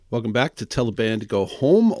Welcome back to Tell the Band to Go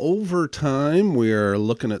Home Overtime. We're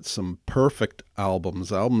looking at some perfect albums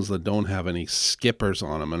that don't have any skippers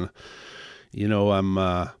on them. And, you know,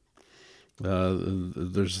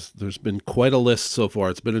 there's been quite a list so far.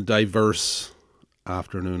 It's been a diverse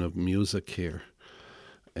afternoon of music here.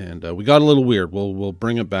 And we got a little weird. We'll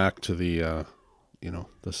bring it back to the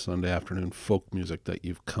Sunday afternoon folk music that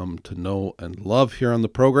you've come to know and love here on the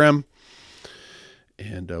program.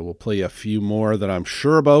 And we'll play a few more that I'm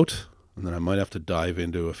sure about, and then I might have to dive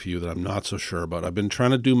into a few that I'm not so sure about. I've been trying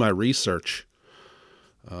to do my research,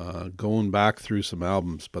 going back through some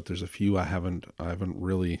albums, but there's a few I haven't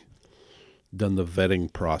really done the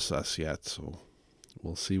vetting process yet, so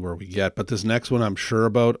we'll see where we get. But this next one I'm sure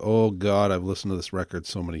about. Oh God, I've listened to this record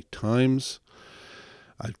so many times.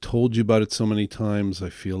 I've told you about it so many times. I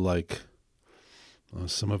feel like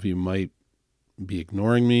some of you might be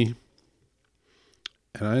ignoring me.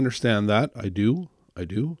 And I understand that. I do.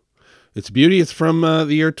 It's beauty. It's from the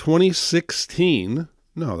year 2016.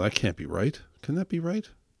 No, that can't be right. Can that be right?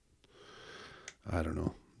 I don't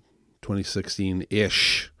know.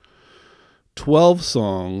 2016-ish. 12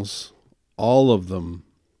 songs, all of them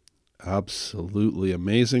absolutely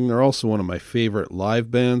amazing. They're also one of my favorite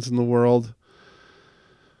live bands in the world.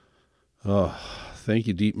 Oh, thank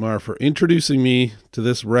you, Dietmar, for introducing me to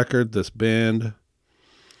this record, this band.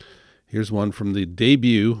 Here's one from the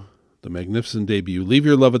debut, the magnificent debut, Leave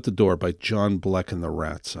Your Love at the Door by John Bleck and the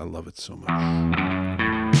Rats. I love it so much.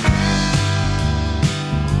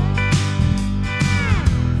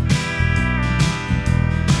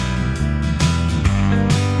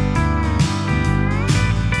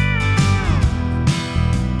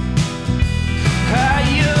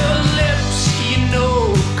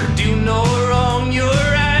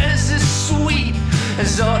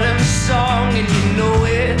 Autumn song and you know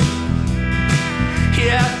it.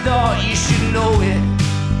 Yeah, I thought you should know it.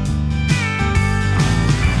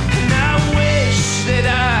 And I wish that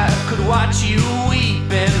I could watch you weep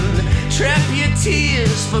and trap your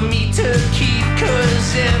tears for me to keep.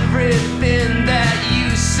 'Cause everything that you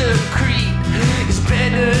secrete is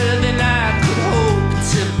better than I could hope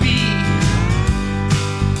to be.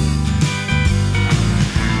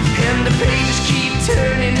 And the pages keep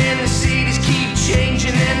turning and the cities keep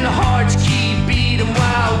changing and the hearts keep beating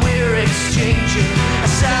while we're exchanging a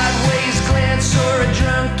sideways glance or a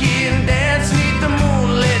drunken dance neath the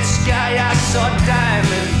moonlit sky. I saw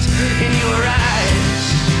diamonds in your eyes.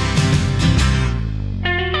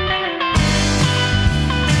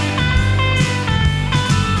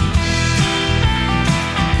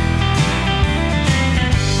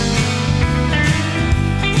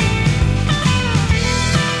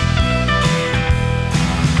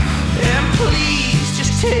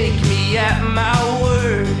 Take me at my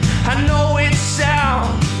word. I know it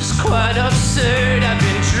sounds quite absurd. I've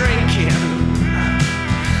been drinking.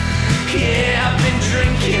 Yeah, I've been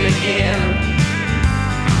drinking again.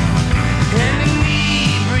 And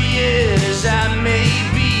inebriate as I may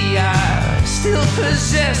be, I still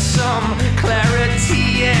possess some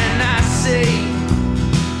clarity. And I say,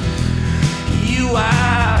 you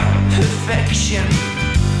are perfection.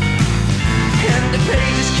 And the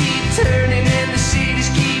pages keep turning and the cities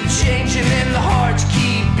keep changing and the hearts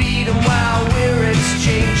keep beating while we're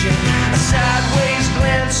exchanging a sideways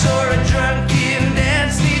glance or a drunken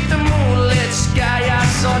dance neath the moonlit sky. I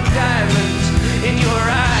saw diamonds in your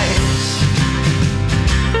eyes.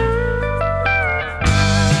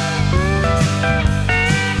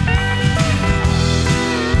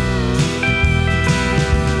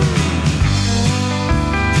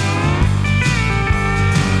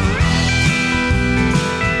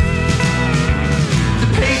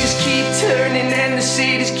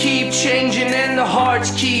 Cities keep changing and the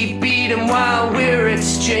hearts keep beating while we're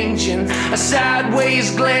exchanging a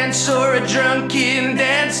sideways glance or a drunken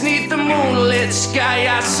dance neath the moonlit sky.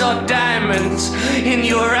 I saw diamonds in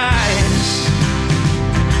your eyes,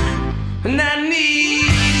 and I need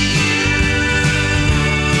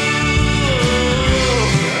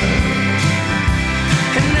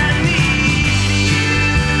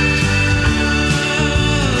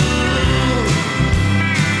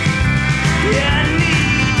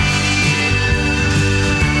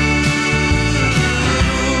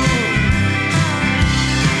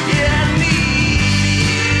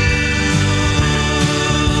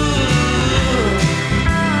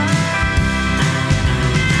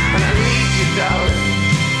darling.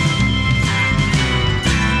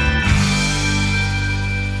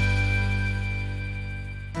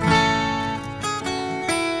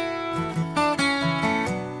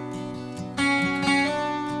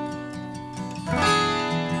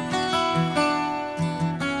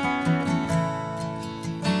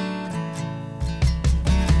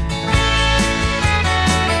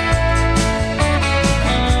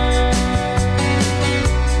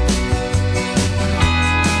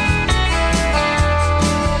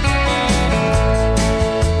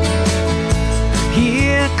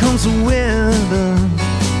 comes the weather.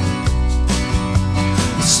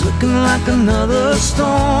 It's looking like another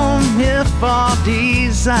storm here for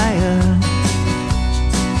desire.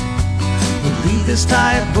 We'll leave this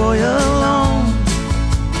tired boy alone.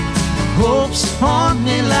 Hopes haunt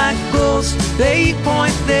me like ghosts, they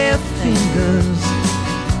point their fingers.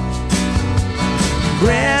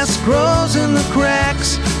 Grass grows in the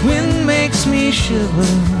cracks, wind makes me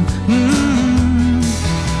shiver.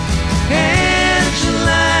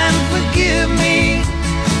 Angeline, forgive me,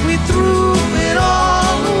 we threw it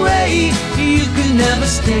all away. You could never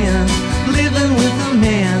stand living with a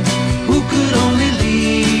man who could only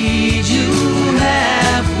lead you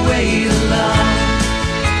halfway to love.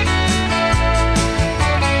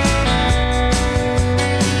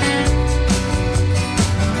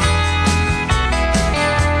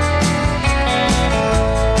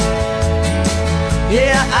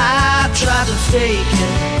 Yeah, I tried to fake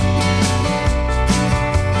it,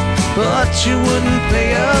 but you wouldn't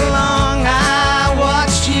play along. I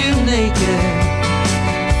watched you naked,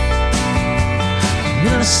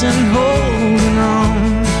 innocent holding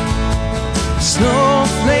on.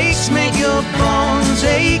 Snowflakes make your bones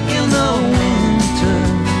ache in the winter.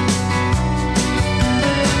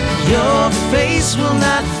 Your face will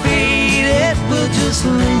not fade, it will just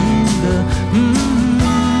linger.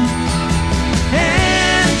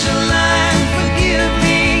 Angeline, forgive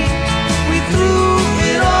me, we threw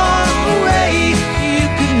it all away. You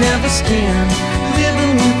could never stand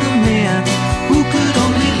living with a man who could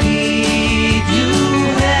only lead you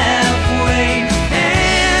halfway.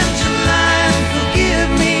 Angeline, forgive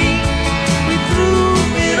me, we threw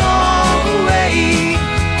it all away.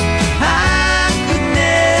 I could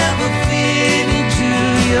never fit into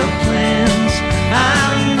your plans.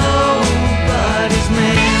 I'm nobody's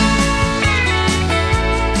man.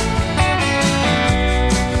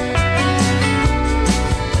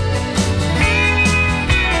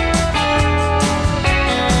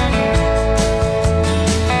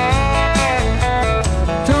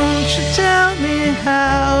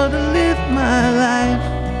 How to live my life.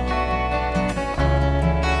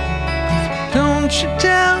 Don't you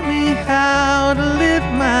tell me how to live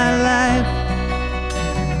my life.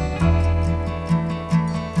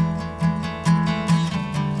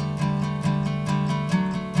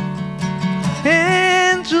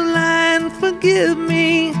 Angeline, forgive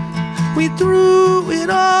me, we threw it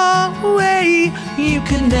all away. You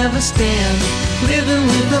could never stand living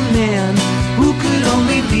with a man who could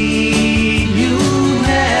only lead you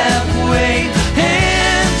halfway.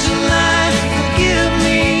 Angeline, forgive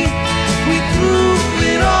me, we threw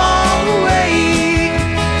it all away.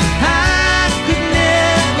 I could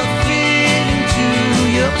never fit into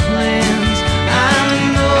your plans. I'm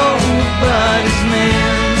nobody's man.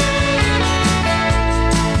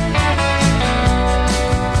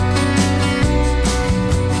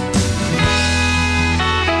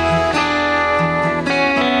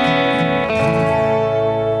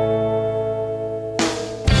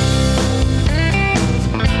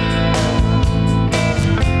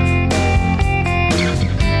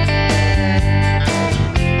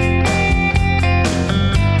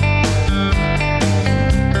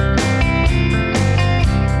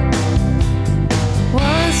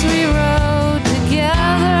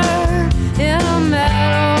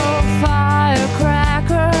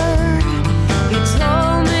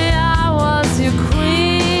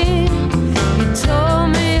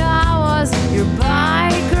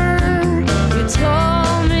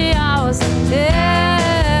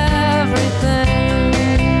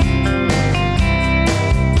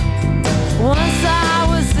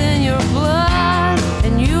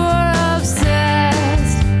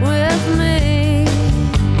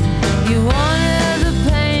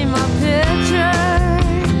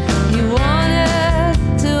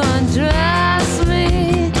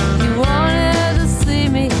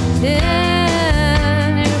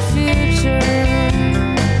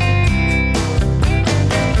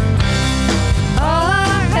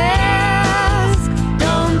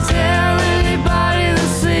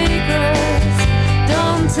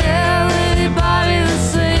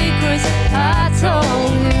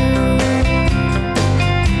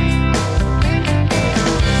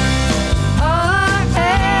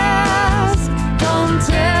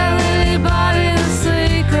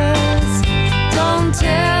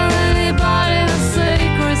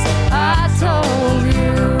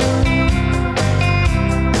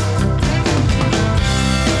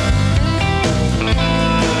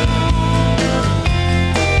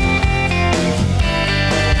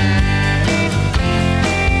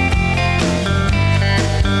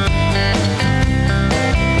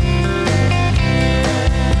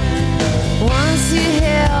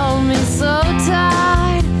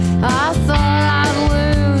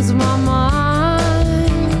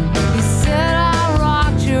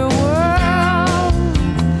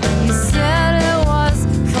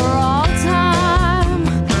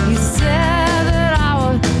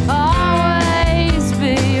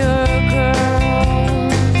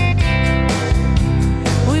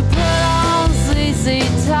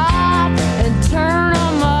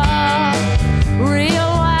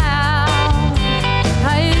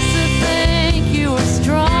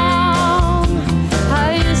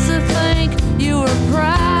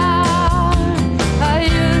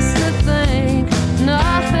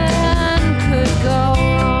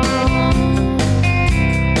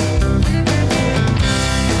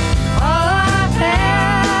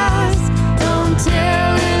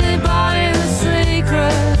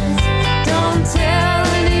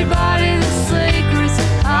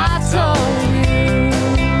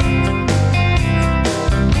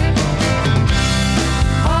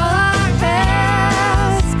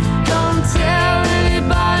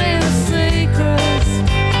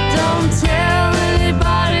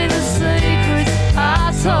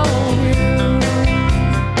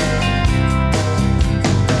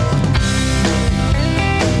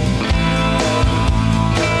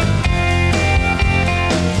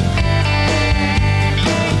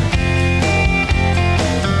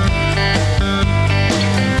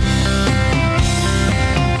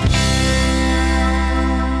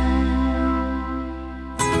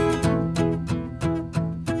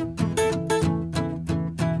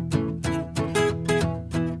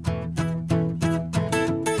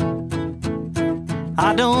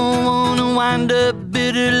 I don't wanna wind up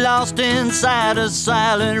bitter, lost inside a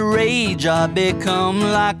silent rage. I become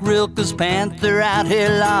like Rilke's panther out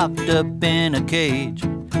here locked up in a cage.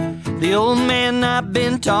 The old man I've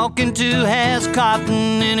been talking to has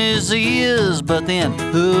cotton in his ears, but then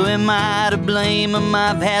who am I to blame him?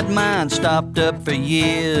 I've had mine stopped up for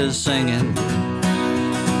years singing,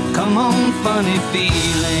 come on, funny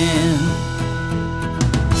feeling.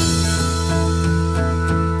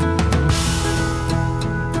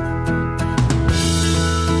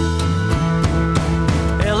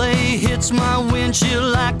 Hits my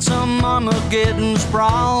windshield like some Armageddon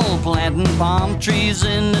sprawl. Planting palm trees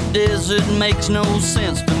in the desert makes no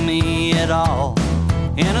sense to me at all.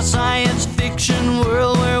 In a science fiction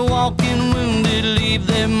world where walking wounded leave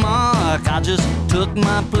their mark, I just took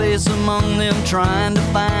my place among them, trying to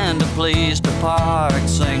find a place to park,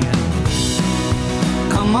 singing,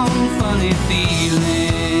 come on, funny feeling.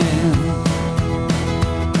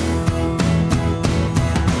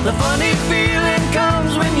 The funny feeling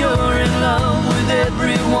comes when you're in love with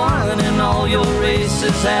everyone, and all your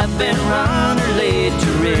races have been run or laid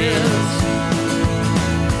to rest.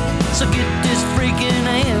 So get this freaking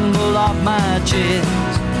anvil off my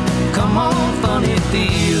chest. Come on, funny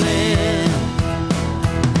feeling.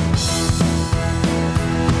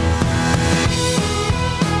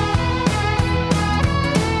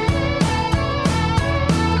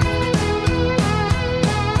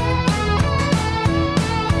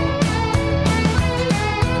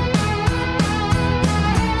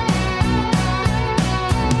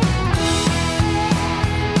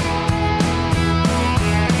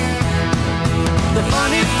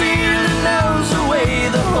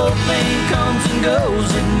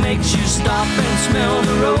 Goes. It makes you stop and smell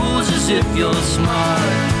the roses if you're smart.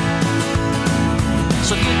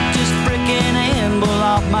 So get this frickin' anvil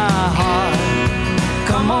off my heart.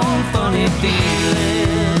 Come on, funny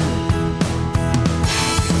feeling.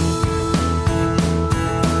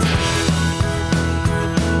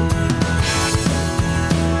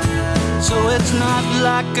 So it's not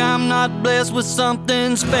like I'm not blessed with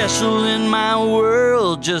something special in my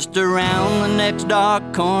world. Just around the next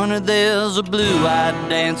dark corner there's a blue-eyed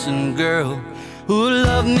dancing girl who'll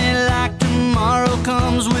love me like tomorrow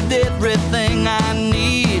comes with everything I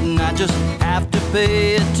need. And I just have to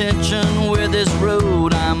pay attention where this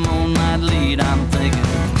road I'm on might lead. I'm thinking,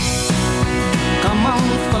 come on,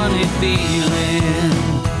 funny feeling.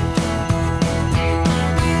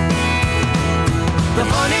 The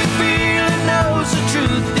funny feeling knows the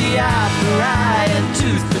truth, the eye for eye and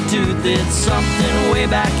tooth for tooth. It's something way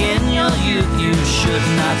back in your youth you should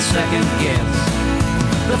not second guess.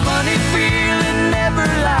 The funny feeling never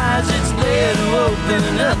lies, it's there to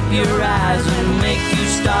open up your eyes and make you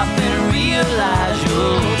stop and realize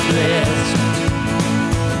you're blessed.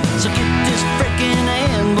 So get this frickin'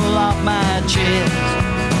 anvil off my chest.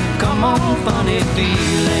 Come on, funny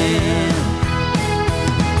feeling.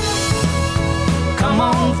 Come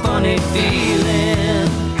on, funny feeling.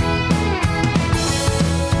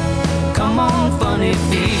 Come on, funny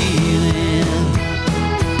feeling.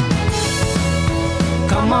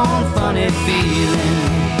 Come on, funny feeling.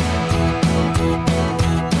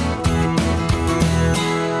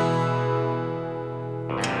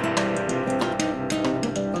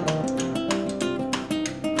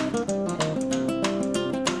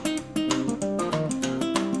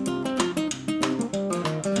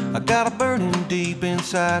 I got a burning deep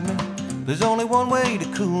inside me. There's only one way to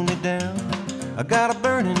cool me down. I got a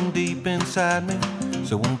burning deep inside me.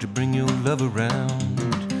 So won't you bring your love around?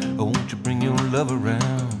 Oh, won't you bring your love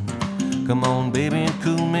around? Come on, baby, and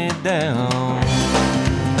cool me down.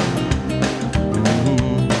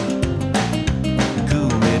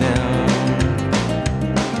 Cool me down.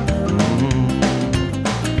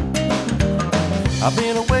 I've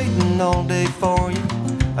been waiting all day for you.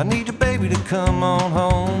 I need you, baby, to come on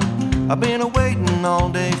home. I've been waiting all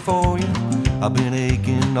day for you. I've been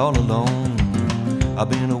aching all alone. I've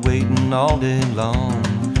been waiting all day long.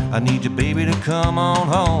 I need you, baby, to come on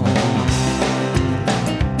home.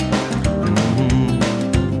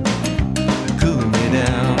 Cool me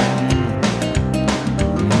down.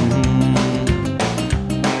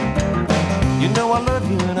 You know I love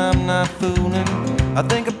you and I'm not fooling. I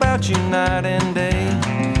think about you night and day.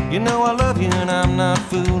 You know I love you and I'm not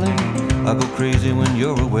fooling. I go crazy when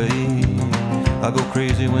you're away. I go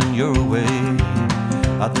crazy when you're away.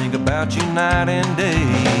 I think about you night and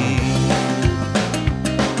day.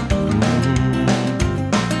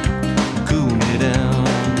 Cool me down.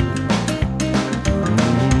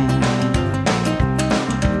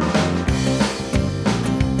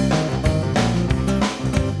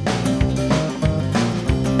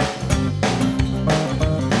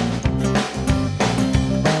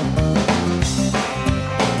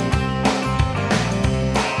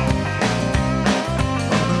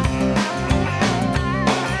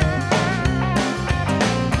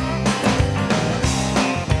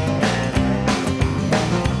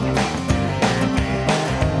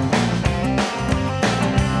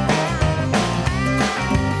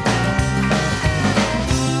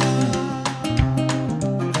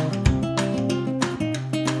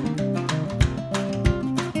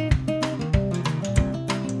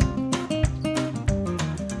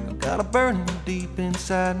 a burning deep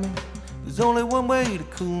inside me. There's only one way to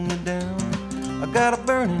cool me down. I got a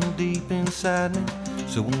burning deep inside me.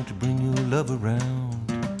 So won't you bring your love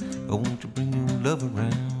around? Oh, won't you bring your love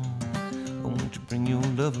around? Oh, won't you bring your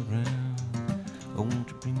love around? Oh, won't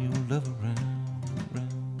you bring your love around?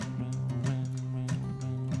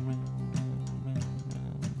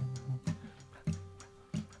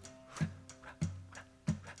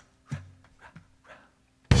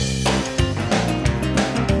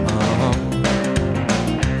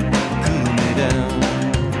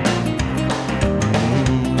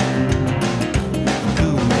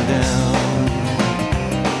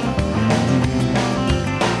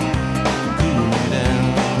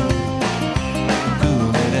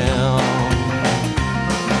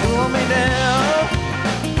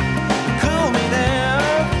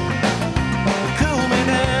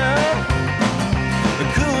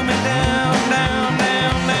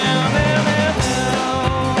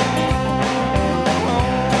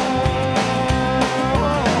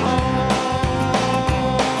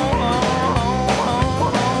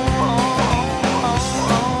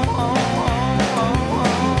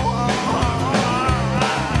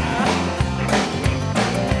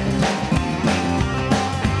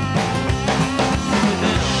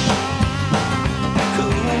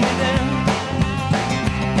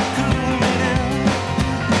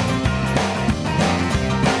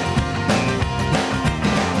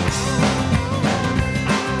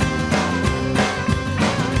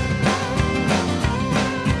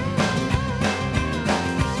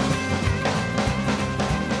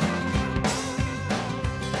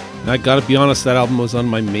 I gotta be honest, that album was on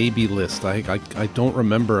my maybe list. I don't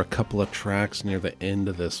remember a couple of tracks near the end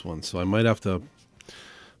of this one, so I might have to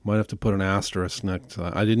put an asterisk next.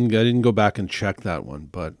 I didn't go back and check that one,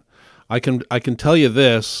 but I can tell you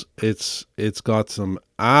this: it's got some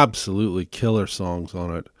absolutely killer songs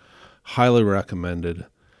on it. Highly recommended.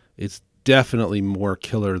 It's definitely more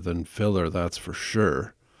killer than filler, that's for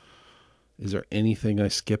sure. Is there anything I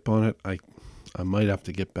skip on it? I might have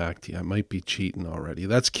to get back to you. I might be cheating already.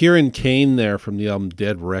 That's Kieran Kane there from the album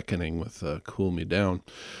Dead Reckoning with Cool Me Down.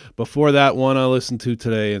 Before that one I listened to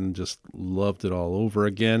today and just loved it all over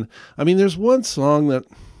again. I mean, there's one song that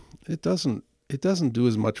it doesn't do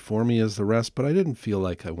as much for me as the rest, but I didn't feel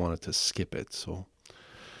like I wanted to skip it, so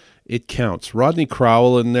it counts. Rodney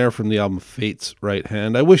Crowell in there from the album Fate's Right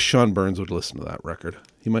Hand. I wish Sean Burns would listen to that record.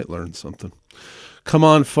 He might learn something. Come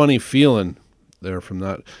On Funny Feelin' there from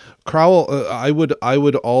that. Crowell, I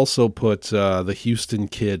would also put the Houston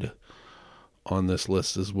Kid on this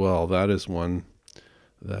list as well. That is one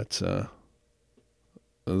that I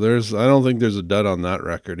don't think there's a dud on that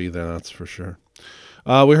record either, that's for sure.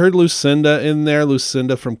 We heard Lucinda in there,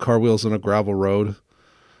 Lucinda from Car Wheels on a Gravel Road.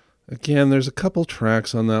 Again, there's a couple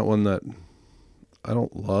tracks on that one that I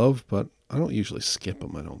don't love, but I don't usually skip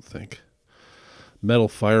them, I don't think. Metal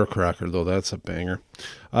Firecracker, though, that's a banger.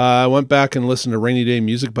 I went back and listened to Rainy Day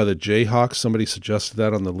Music by the Jayhawks. Somebody suggested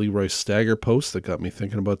that on the Leroy Stagger post that got me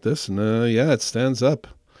thinking about this. And yeah, it stands up.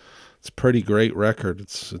 It's a pretty great record.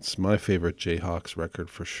 It's my favorite Jayhawks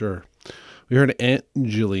record for sure. We heard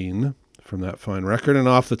Angeline from that fine record. And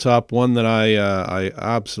off the top, one that I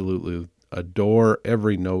absolutely adore,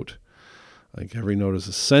 every note. Like, every note is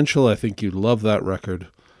essential. I think you'd love that record.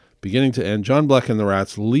 Beginning to end, John Black and the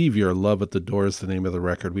Rats, Leave Your Love at the Door is the name of the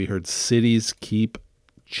record. We heard Cities Keep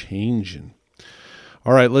Changing.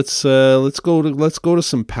 All right, let's go to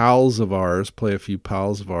some pals of ours. Play a few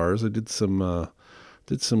pals of ours. I did some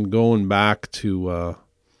going back to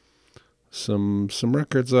some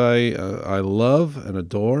records I love and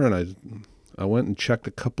adore, and I went and checked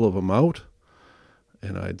a couple of them out,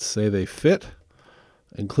 and I'd say they fit,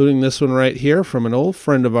 including this one right here from an old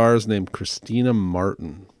friend of ours named Christina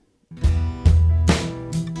Martin.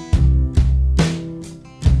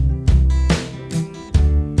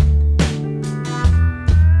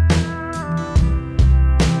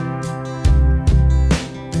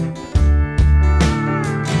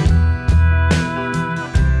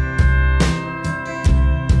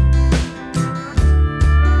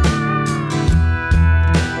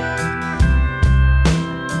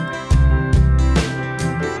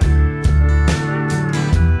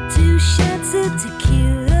 Two shots of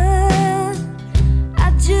tequila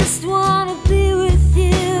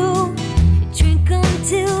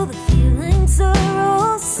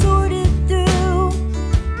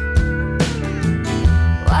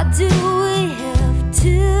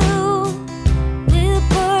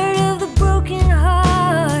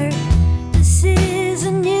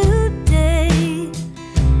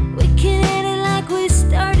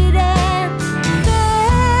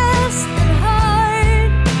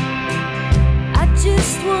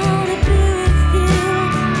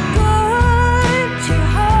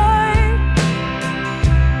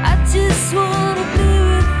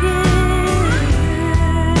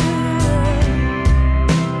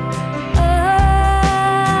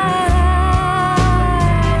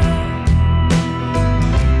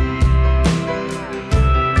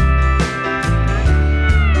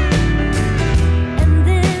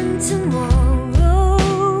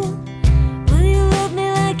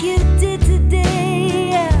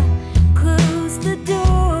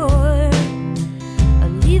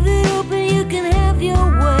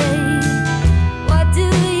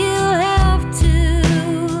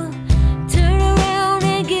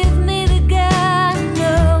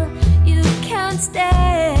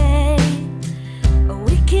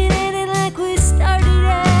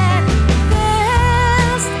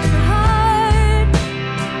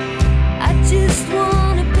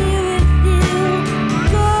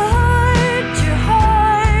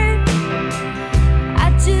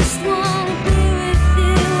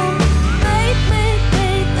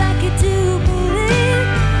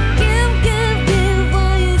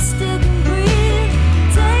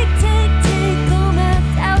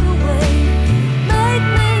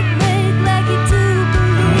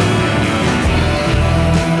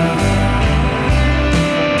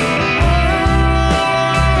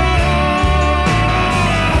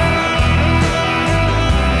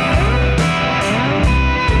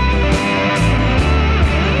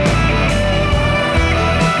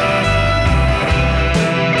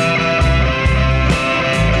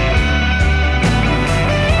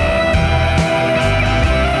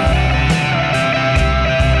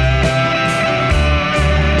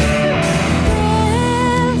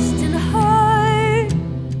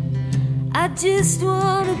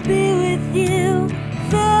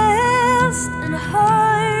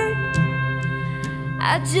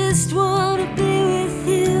I just wanna be with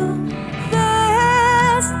you,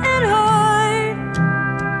 fast and hard.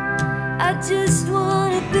 I just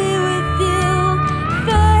wanna be with you,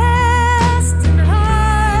 fast and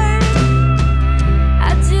hard.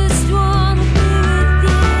 I just wanna be with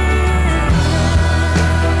you.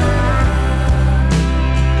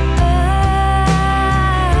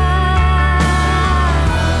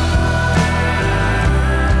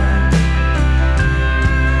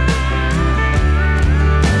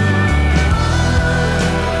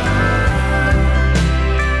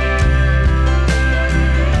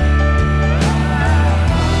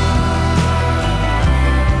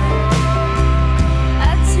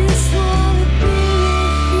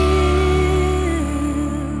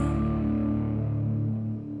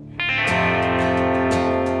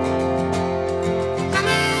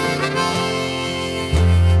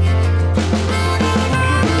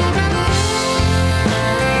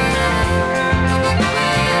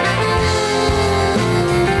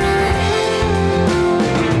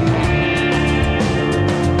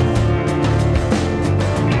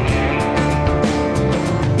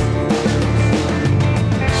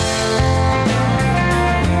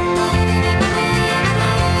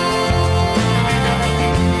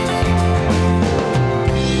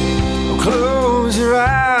 Close your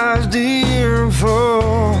eyes, dear, and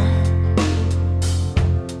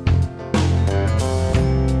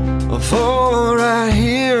fall right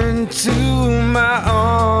here into my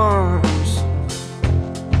arms.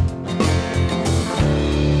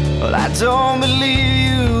 Well, I don't believe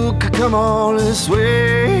you could come all this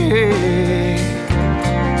way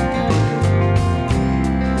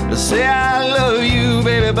to say I love you,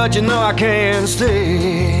 baby, but you know I can't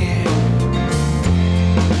stay.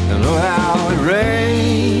 I know how it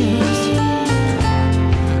rains,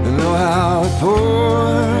 I know how it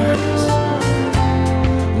pours,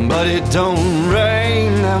 but it don't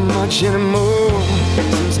rain that much anymore.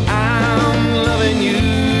 Since I'm loving you,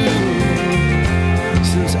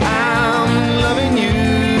 since I'm loving you.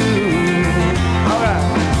 All right.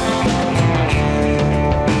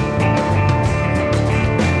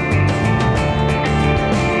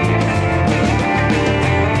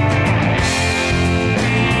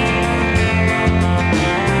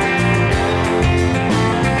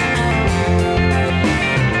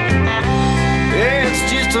 It's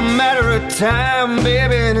just a matter of time,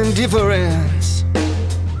 baby, and indifference.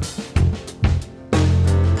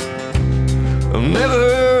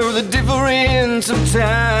 Never the difference of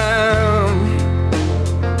time.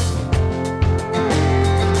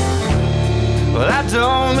 Well, I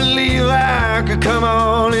don't believe I could come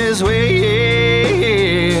all this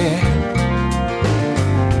way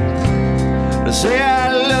to say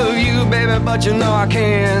I love you, baby, but you know I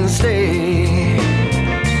can't stay.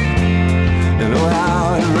 You know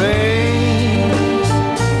how it rains,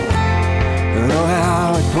 you know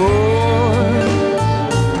how it pours,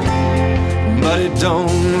 but it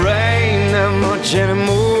don't rain that much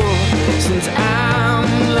anymore. Since I'm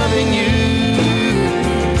loving you,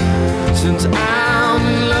 since I'm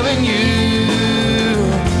loving you.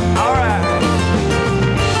 All right.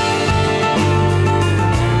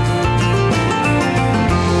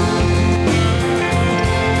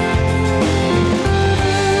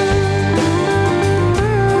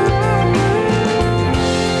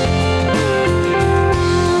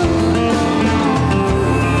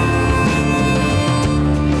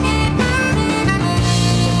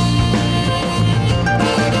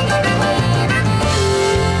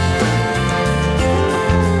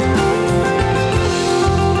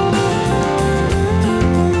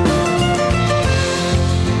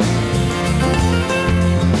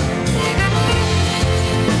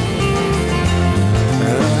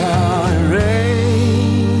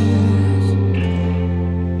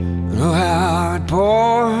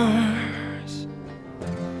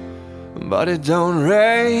 But it don't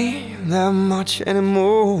rain that much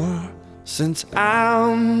anymore. Since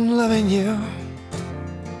I'm loving you,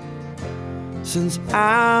 since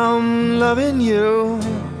I'm loving you,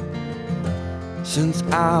 since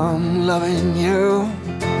I'm loving you,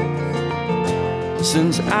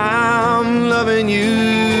 since I'm loving you,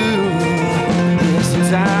 yes,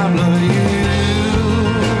 since I'm loving you,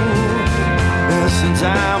 yes, since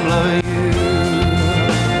I'm loving you.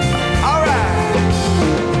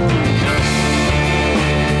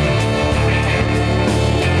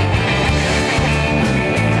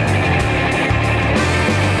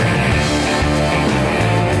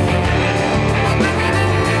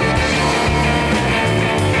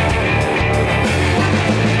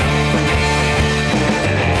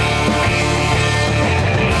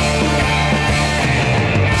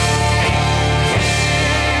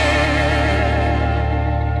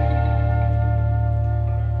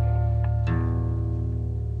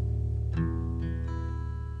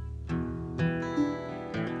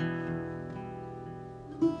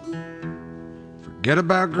 Forget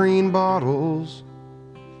about green bottles.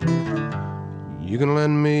 You can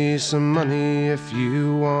lend me some money if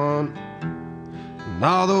you want. And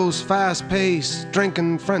all those fast-paced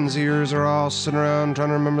drinking friends of yours are all sitting around trying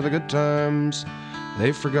to remember the good times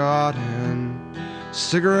they've forgotten.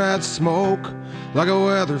 Cigarette smoke like a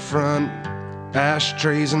weather front,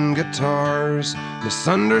 ashtrays and guitars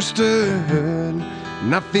misunderstood.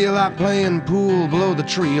 And I feel like playing pool below the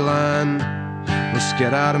tree line. Let's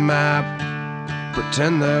get out a map,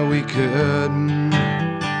 pretend that we could.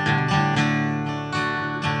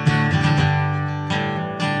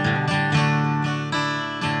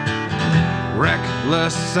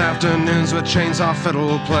 Reckless afternoons with chainsaw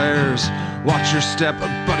fiddle players. Watch your step,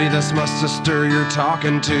 buddy, this must have stir you're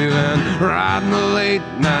talking to. And riding the late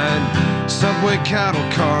night subway cattle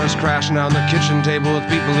cars, crashing down the kitchen table with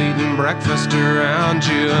people eating breakfast around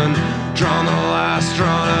you. And drawing the last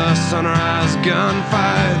straw in a sunrise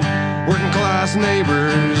gunfight. Working class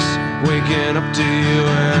neighbors waking up to you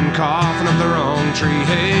and coughing up the wrong tree.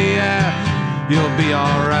 Hey, yeah, you'll be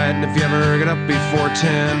alright, and if you ever get up before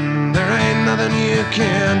 10, there ain't nothing you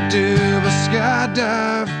can't do but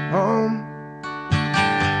skydive home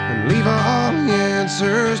and leave all the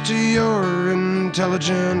answers to your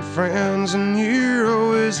intelligent friends. And you're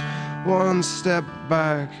always one step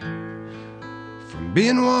back from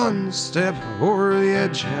being one step over the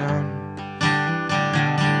edge out.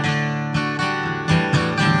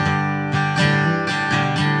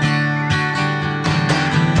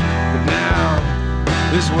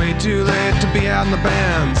 It's way too late to be out, and the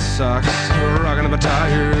band sucks. Rocking up a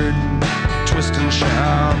tired, twist and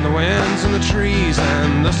shout. And the wind's in the trees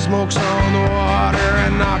and the smoke's on the water,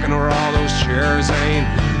 and knocking over all those chairs ain't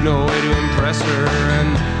no way to impress her.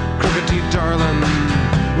 And crooked teeth darling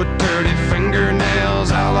with dirty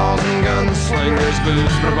fingernails, outlaws and gunslingers,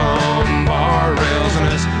 booze from on bar rails.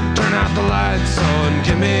 And it's turn out the lights and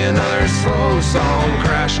give me another slow song,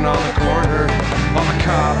 crashing on the corner. All the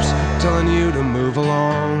cops telling you to move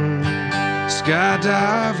along.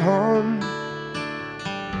 Skydive home,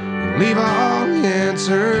 leave all the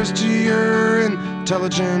answers to your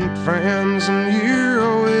intelligent friends. And you're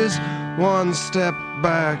always one step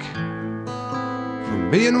back from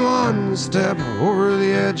being one step over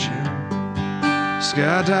the edge.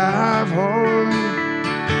 Skydive home,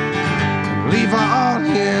 leave all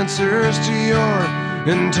the answers to your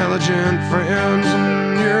intelligent friends.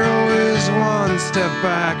 And you're always one step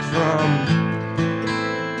back from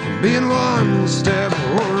being one step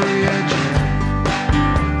over the edge.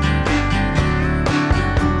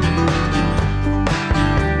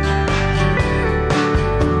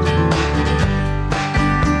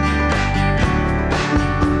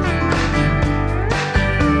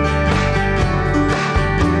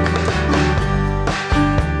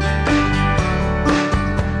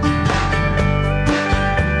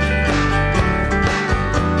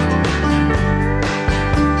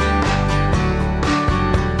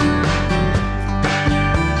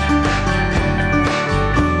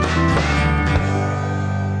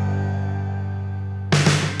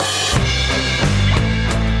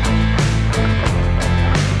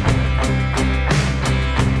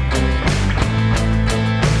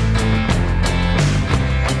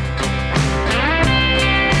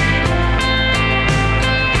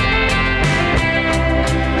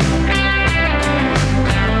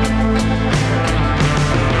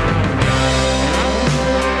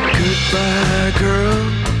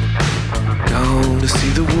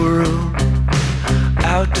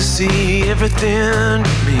 Everything to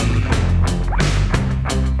me.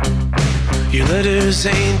 Your letters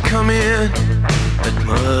ain't coming that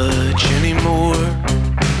much anymore.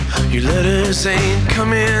 Your letters ain't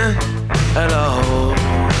coming at all.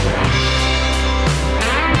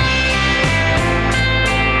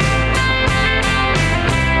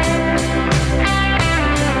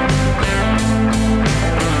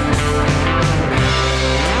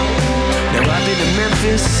 Now I've been to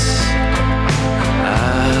Memphis,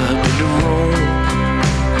 I've been to Rome,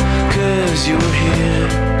 'cause you were here,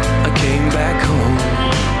 I came back home.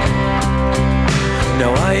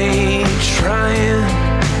 Now I ain't trying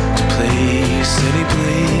to place any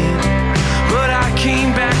blame, but I came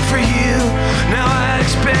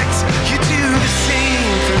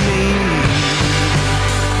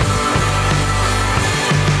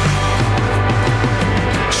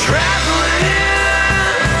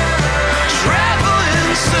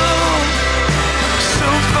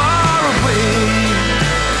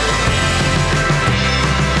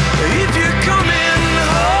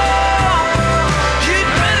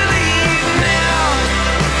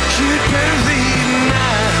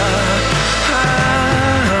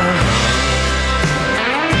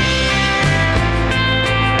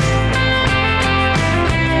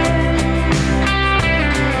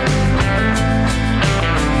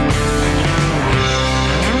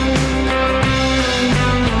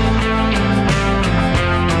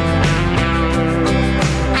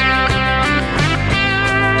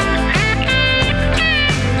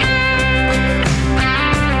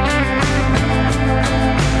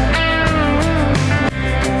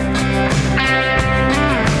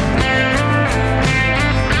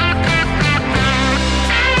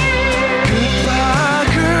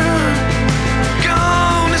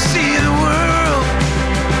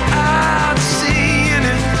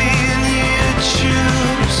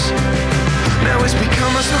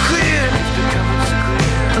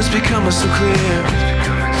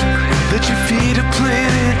that your feet are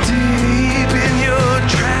planted deep in your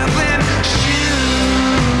traveling shoes.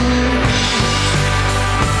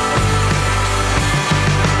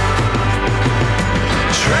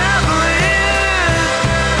 Traveling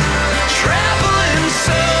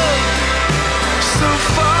so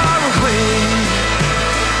far away.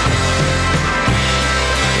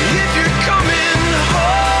 If you're coming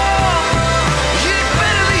home, you'd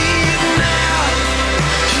better leave now.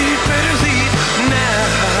 You'd better leave now.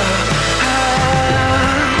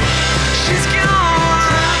 She's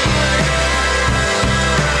gone.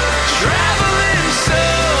 Traveling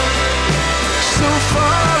so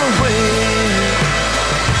far away.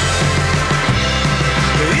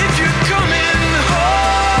 If you're coming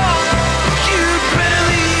home, you'd better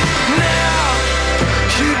leave now.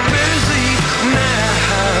 You'd better leave now.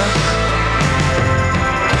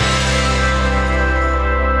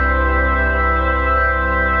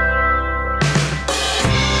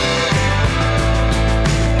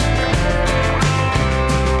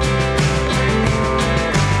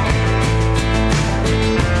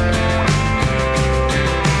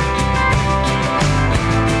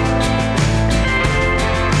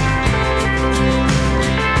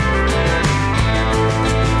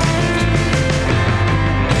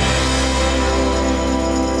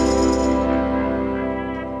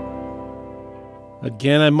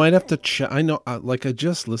 Again, I might have to check. I know, like, I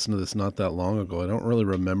just listened to this not that long ago. I don't really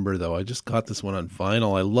remember, though. I just got this one on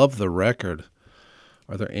vinyl. I love the record.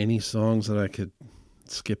 Are there any songs that I could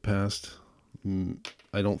skip past?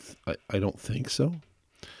 I don't think so.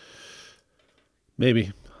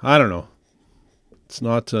 Maybe. I don't know. It's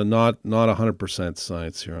not 100%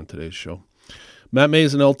 science here on today's show. Matt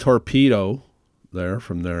Mays and El Torpedo there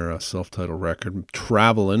from their self-titled record,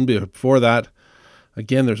 Travelin'. Before that,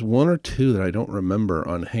 again, there's one or two that I don't remember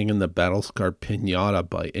on Hanging the Battlescar Pinata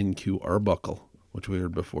by NQ Arbuckle, which we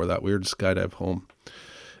heard before that. We heard Skydive Home.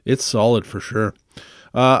 It's solid for sure.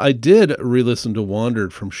 I did re-listen to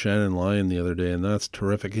Wandered from Shannon Lyon the other day, and that's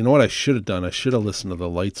terrific. You know what I should have done? I should have listened to The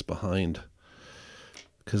Lights Behind.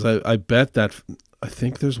 Because I bet that, I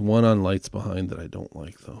think there's one on Lights Behind that I don't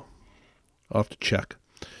like, though. I'll have to check.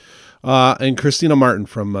 And Christina Martin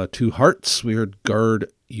from Two Hearts. We heard Guard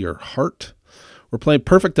Your Heart. We're playing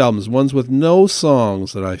perfect albums, ones with no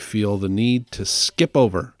songs that I feel the need to skip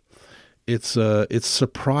over. It's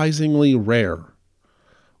surprisingly rare.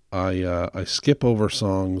 I skip over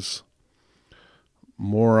songs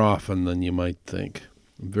more often than you might think.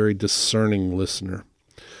 I'm a very discerning listener.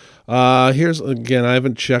 Here's, again, I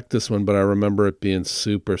haven't checked this one, but I remember it being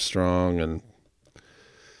super strong, and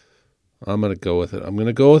I'm going to go with it. I'm going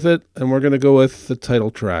to go with it, and we're going to go with the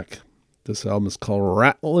title track. This album is called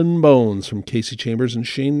Rattlin' Bones from Casey Chambers and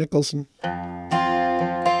Shane Nicholson.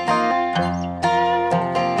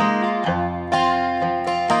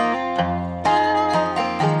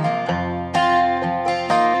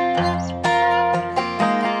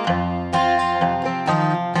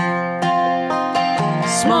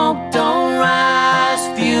 Smoke don't rise,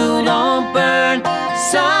 fuel don't burn,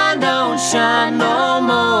 sun don't shine no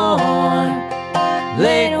more.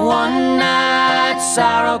 Late one night,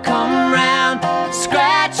 sorrow come round,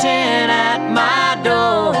 scratching at my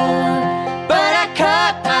door. But I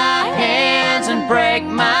cut my hands and break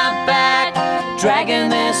my back, dragging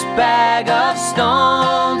this bag of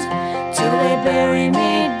stones till they bury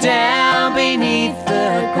me down beneath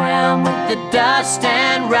the ground with the dust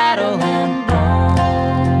and rattling bones.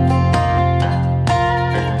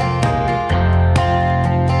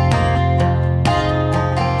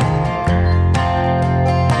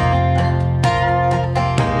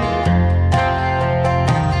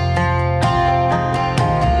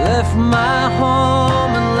 My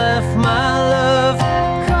home and left my love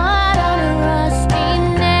caught on a rusty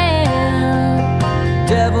nail.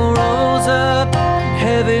 Devil rose up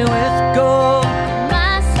heavy with gold.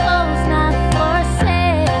 My soul's not for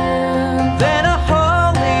sale. Then a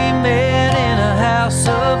holy man in a house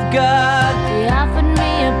of God, he offered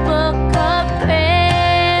me a book of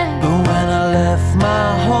prayer. But when I left my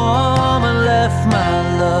home and left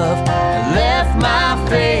my love, I left my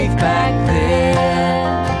faith back there.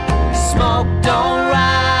 Smoke don't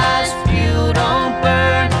rise, fuel don't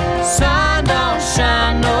burn, sun don't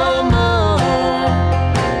shine no more.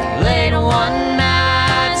 Late one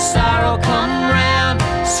night, sorrow come round,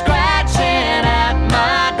 scratching at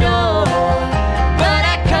my door. But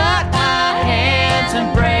I cut my hands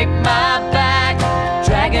and break my back,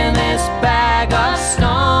 dragging this bag of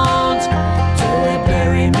stones till they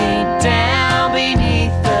bury me down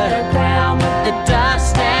beneath the ground with the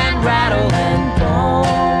dust and rattling bones.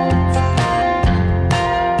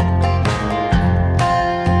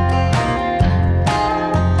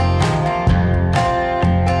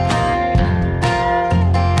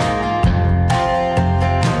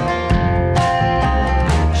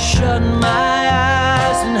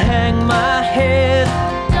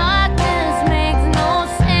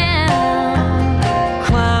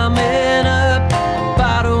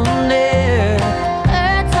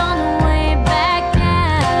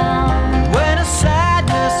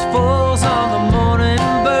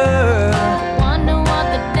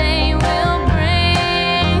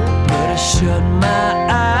 shut my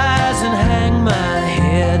eyes and hang my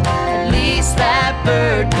head. At least that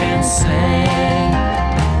bird can sing.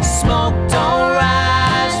 Smoke don't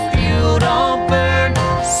rise, fuel don't burn,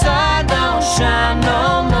 sun don't shine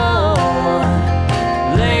no more.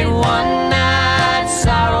 Late one night,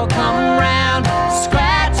 sorrow come round,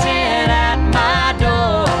 scratching at my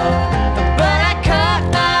door. But I cut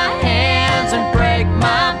my hands and break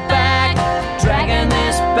my back, dragging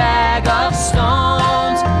this bag of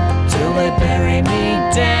stones till they bury me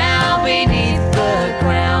down beneath the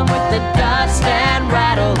ground with the dust and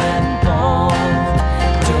rattle and bone.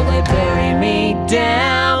 Till they bury me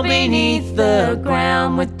down beneath the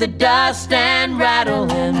ground with the dust and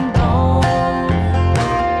rattle and bone.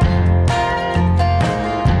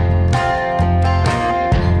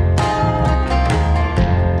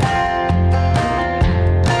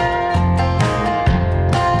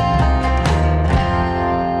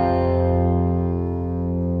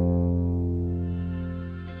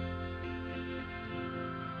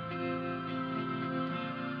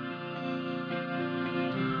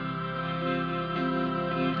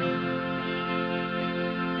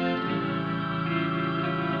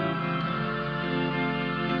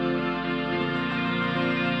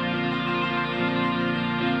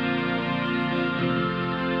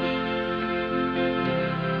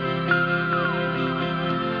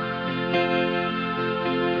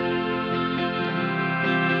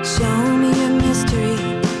 Show me your mystery,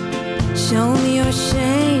 show me your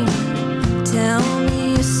shame, tell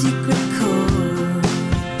me your secret code.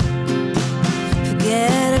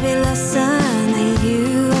 Forget every lesson that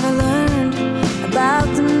you ever learned about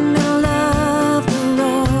the middle of the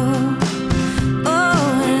road.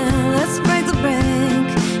 Oh, and let's break the bank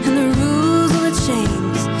and the rules and the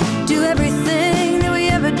chains. Do everything that we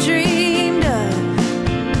ever dreamed of.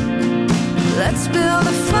 Let's build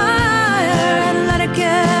a fire and let it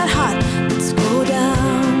get hot. Let's go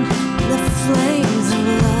down in the flames of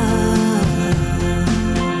love.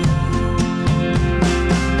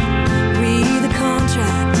 Read the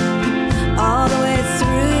contract all the way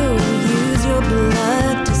through. Use your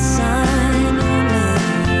blood to sign your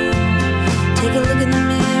name. Take a look in the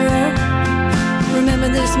mirror. Remember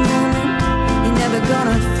this moment. You're never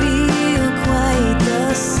gonna feel quite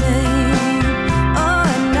the same. Oh,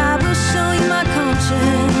 and I will show you my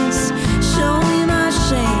conscience, show you my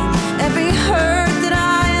shame, every hurt that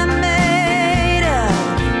I am made of.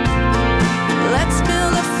 Let's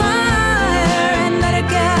build a fire and let it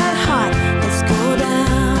get hot. Let's go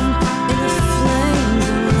down in the flames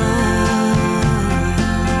of love.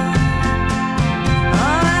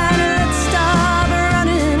 Alright, let's stop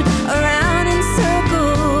running around in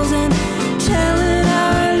circles and telling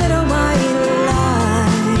our little white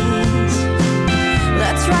lies.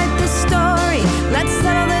 Let's write this story, let's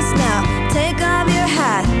settle this now. Take off your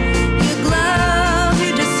hat, your gloves,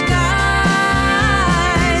 your disguise,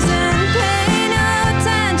 and pay no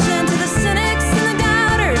attention to the cynics and the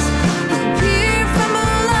doubters who peer from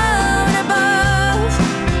below and above.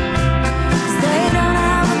 'Cause they don't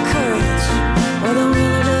have the courage or the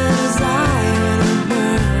will or the desire to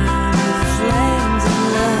burn the flames of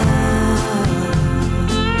love.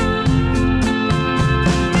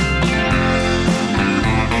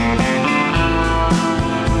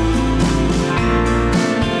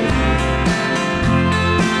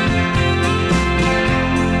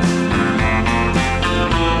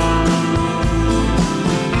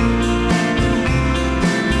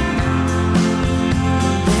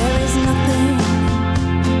 There is nothing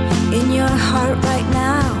in your heart right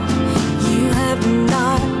now you have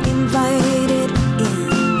not invited in.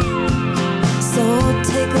 So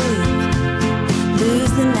take a leap,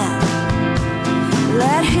 lose the net,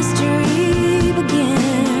 let history begin.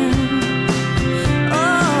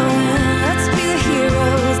 Oh, let's be the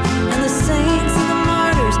heroes and the saints and the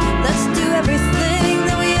martyrs. Let's do everything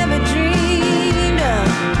that we ever dreamed of.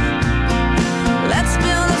 Let's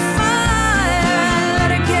build a fire and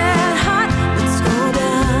let it get hot. Let's go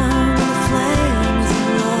down in the flames of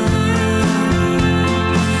love.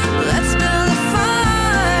 Let's build a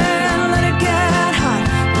fire and let it get hot.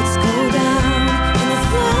 Let's go down in the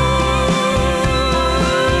flames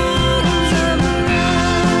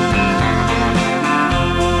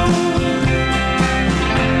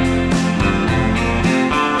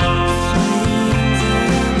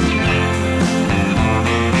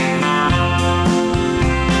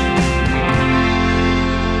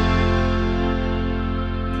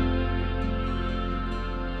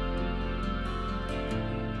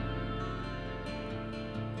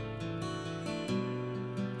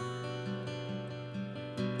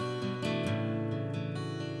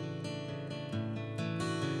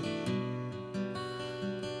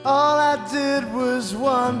All I did was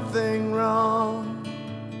one thing wrong.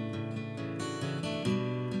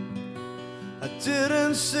 I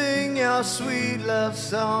didn't sing your sweet love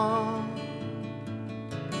song.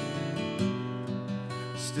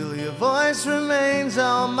 Still your voice remains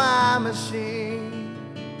on my machine.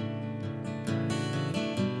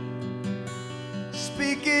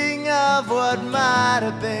 Speaking of what might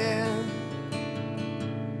have been,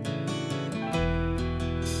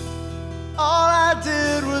 all I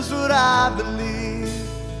did was what I believed.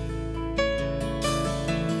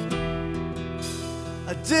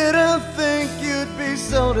 I didn't think you'd be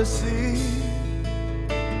so deceived.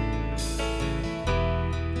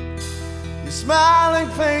 Your smiling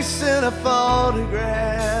face in a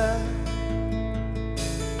photograph.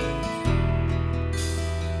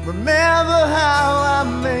 Remember how I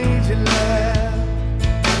made you laugh.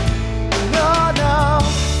 No, no,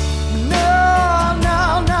 no, no,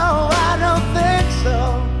 no, I don't think so.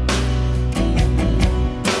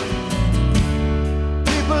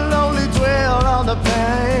 People only dwell on the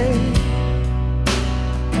pain.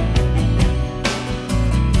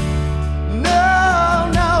 No,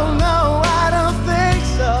 no, no, I don't think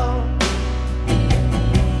so.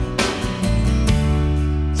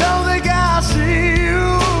 Don't think I'll see you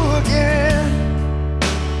again.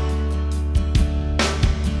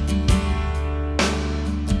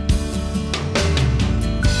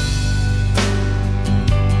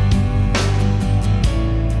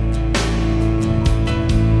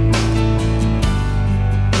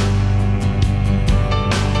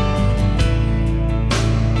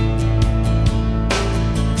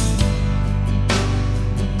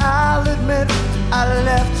 I'll admit I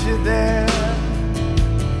left you there,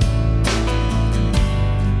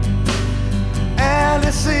 and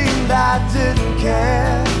it seemed I didn't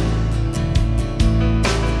care.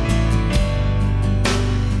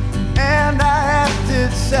 And I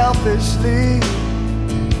acted selfishly,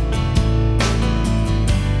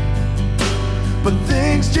 but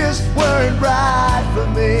things just weren't right for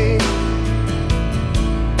me.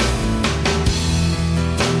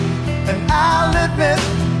 And I'll admit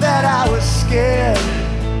that I was scared,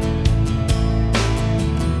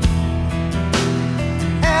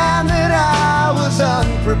 and that I was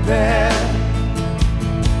unprepared.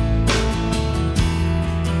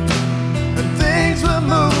 And things were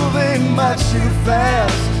moving much too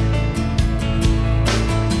fast.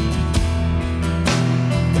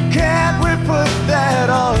 But can't we put that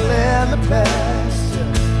all in the past?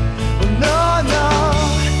 Well, no, no,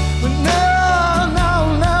 well, no, no,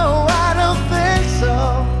 no, I don't think so.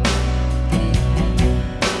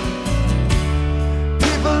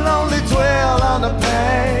 People only dwell on the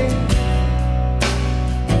pain.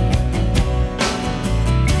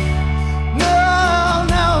 No,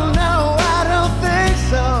 no, no, I don't think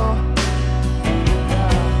so.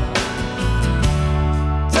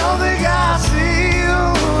 Don't think I'll see you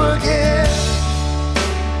again.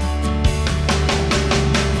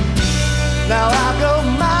 Now I'll go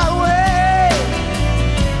my way,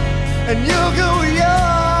 and you'll go yours.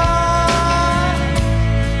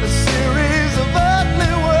 A series of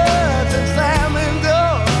ugly words and slamming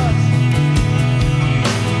doors.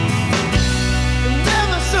 And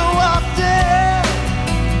ever so often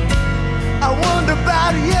I wonder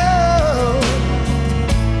about you,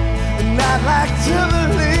 and I'd like to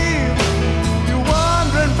believe you're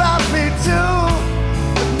wondering about me too.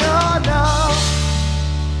 But no, no,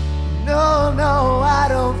 no, no, I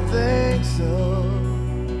don't think so.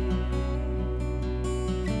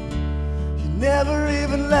 You never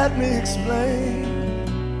even let me explain.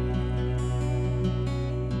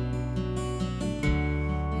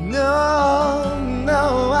 No,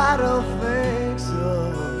 no, I don't think so.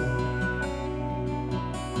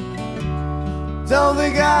 Don't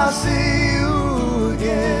think I'll see you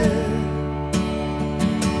again.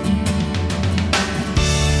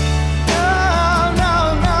 No, no,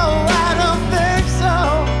 no, I don't think so.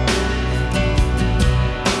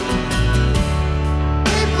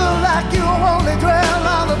 People like you only dwell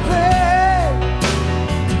on the pain.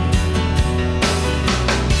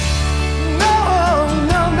 No,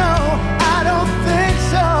 no, no, I don't think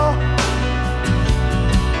so.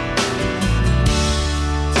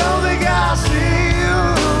 Don't think I'll see you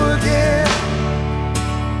again.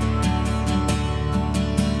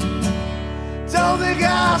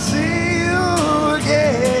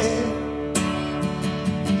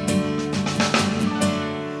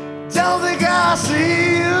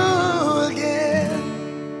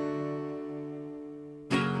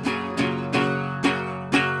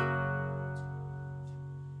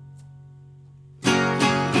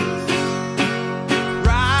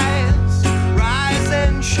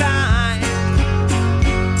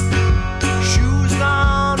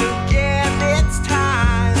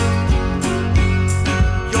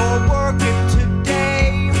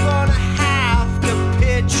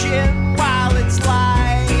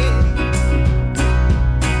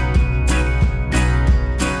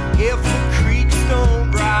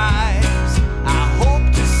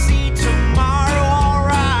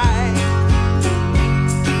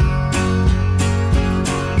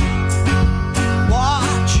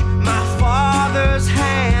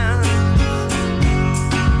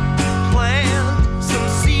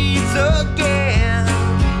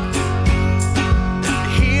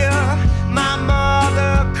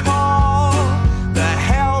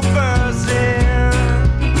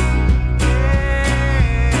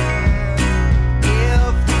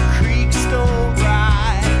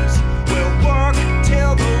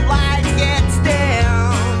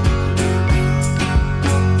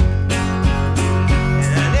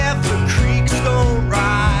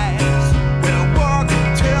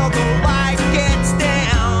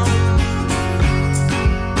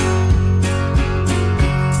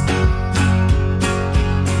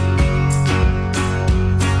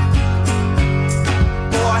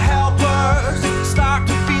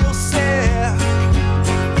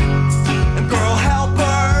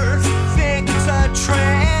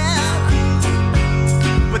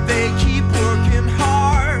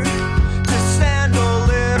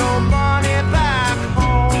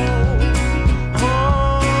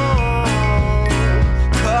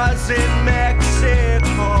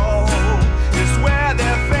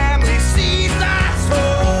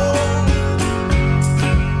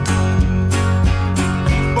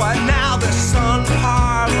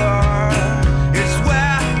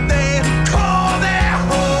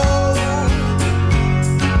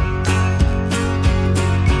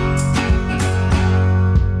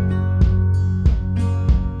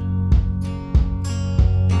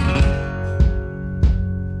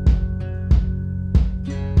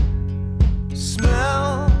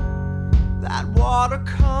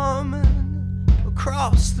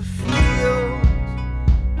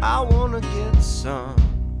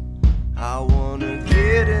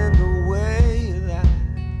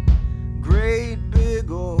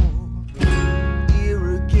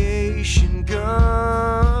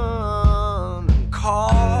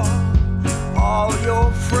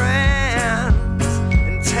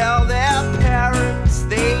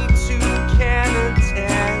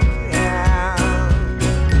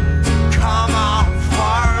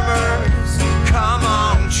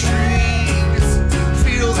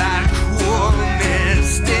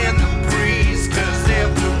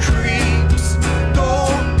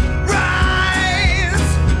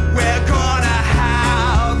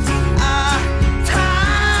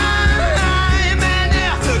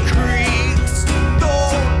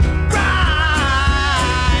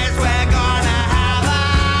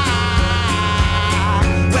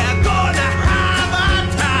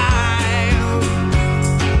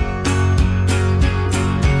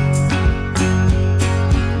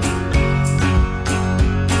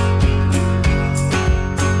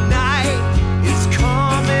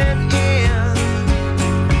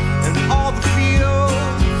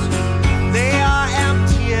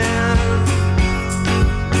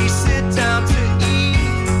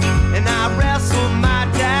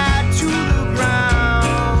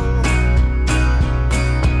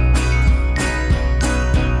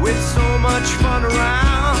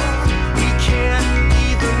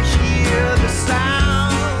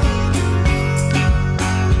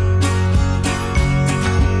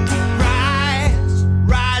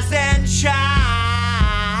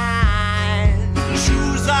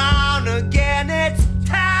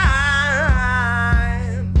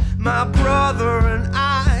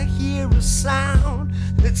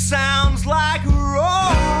 sounds like a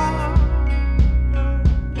roar.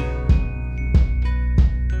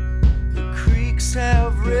 The creeks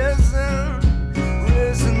have risen,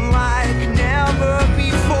 risen like never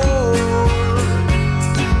before.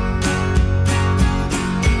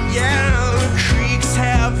 Yeah, the creeks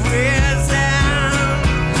have risen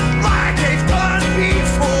like they've done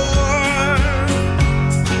before.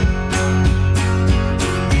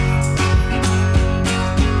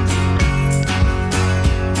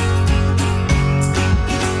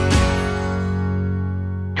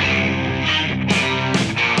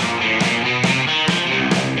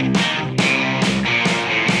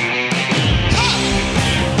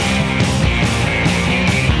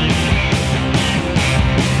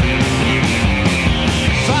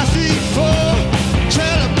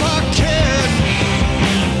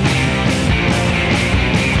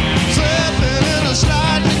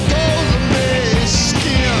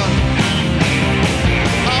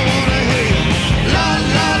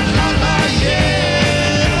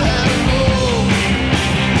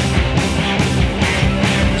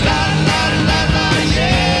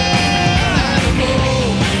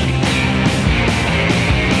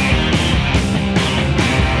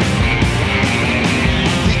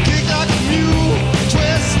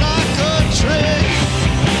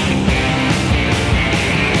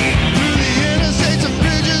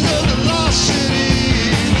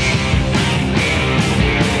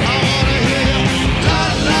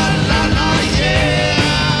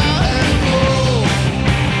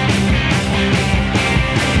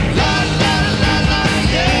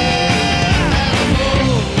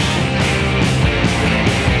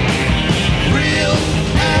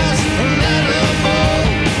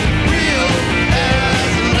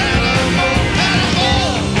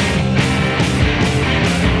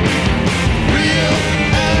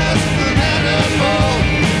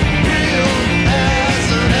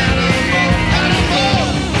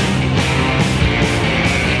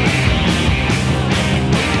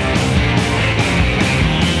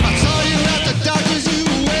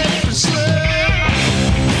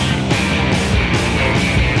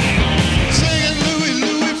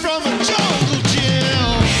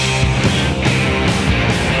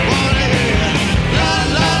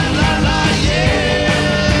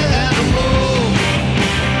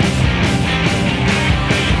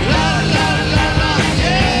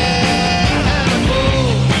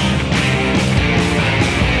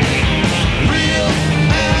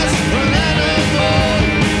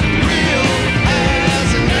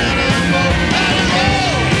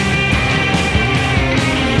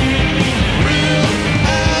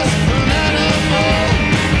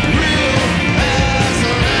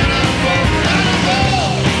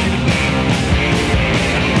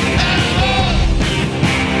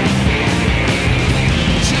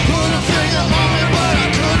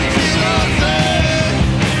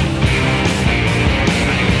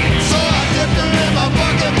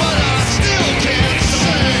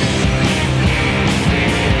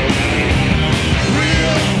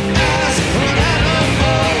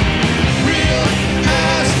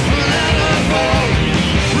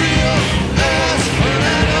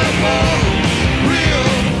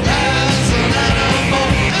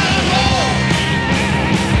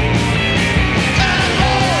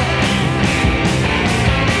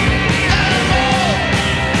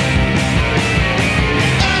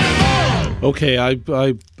 Okay, I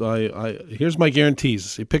here's my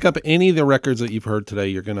guarantees. You pick up any of the records that you've heard today,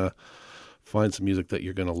 you're gonna find some music that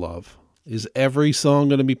you're gonna love. Is every song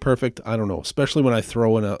gonna be perfect? I don't know. Especially when I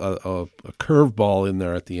throw in a curveball in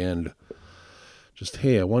there at the end. Just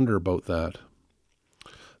hey, I wonder about that.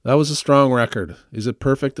 That was a strong record. Is it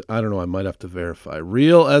perfect? I don't know. I might have to verify.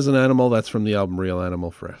 Real as an Animal. That's from the album Real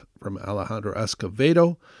Animal from Alejandro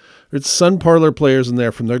Escovedo. There's Sun Parlor Players in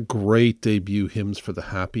there from their great debut Hymns for the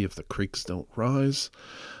Happy If the Creeks Don't Rise.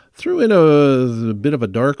 Threw in a bit of a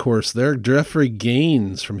dark horse there. Jeffrey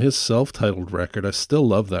Gaines from his self-titled record. I still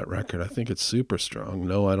love that record. I think it's super strong.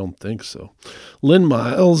 No, I don't think so. Lynn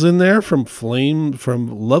Miles in there from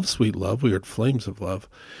Love Sweet Love. We heard Flames of Love.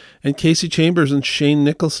 And Casey Chambers and Shane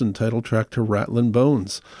Nicholson, title track to Rattlin'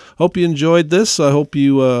 Bones. Hope you enjoyed this. I hope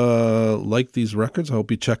you like these records. I hope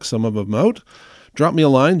you check some of them out. Drop me a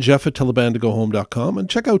line, jeff@telebantogohome.com, and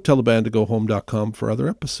check out telebantogohome.com for other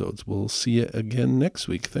episodes. We'll see you again next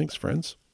week. Thanks, friends.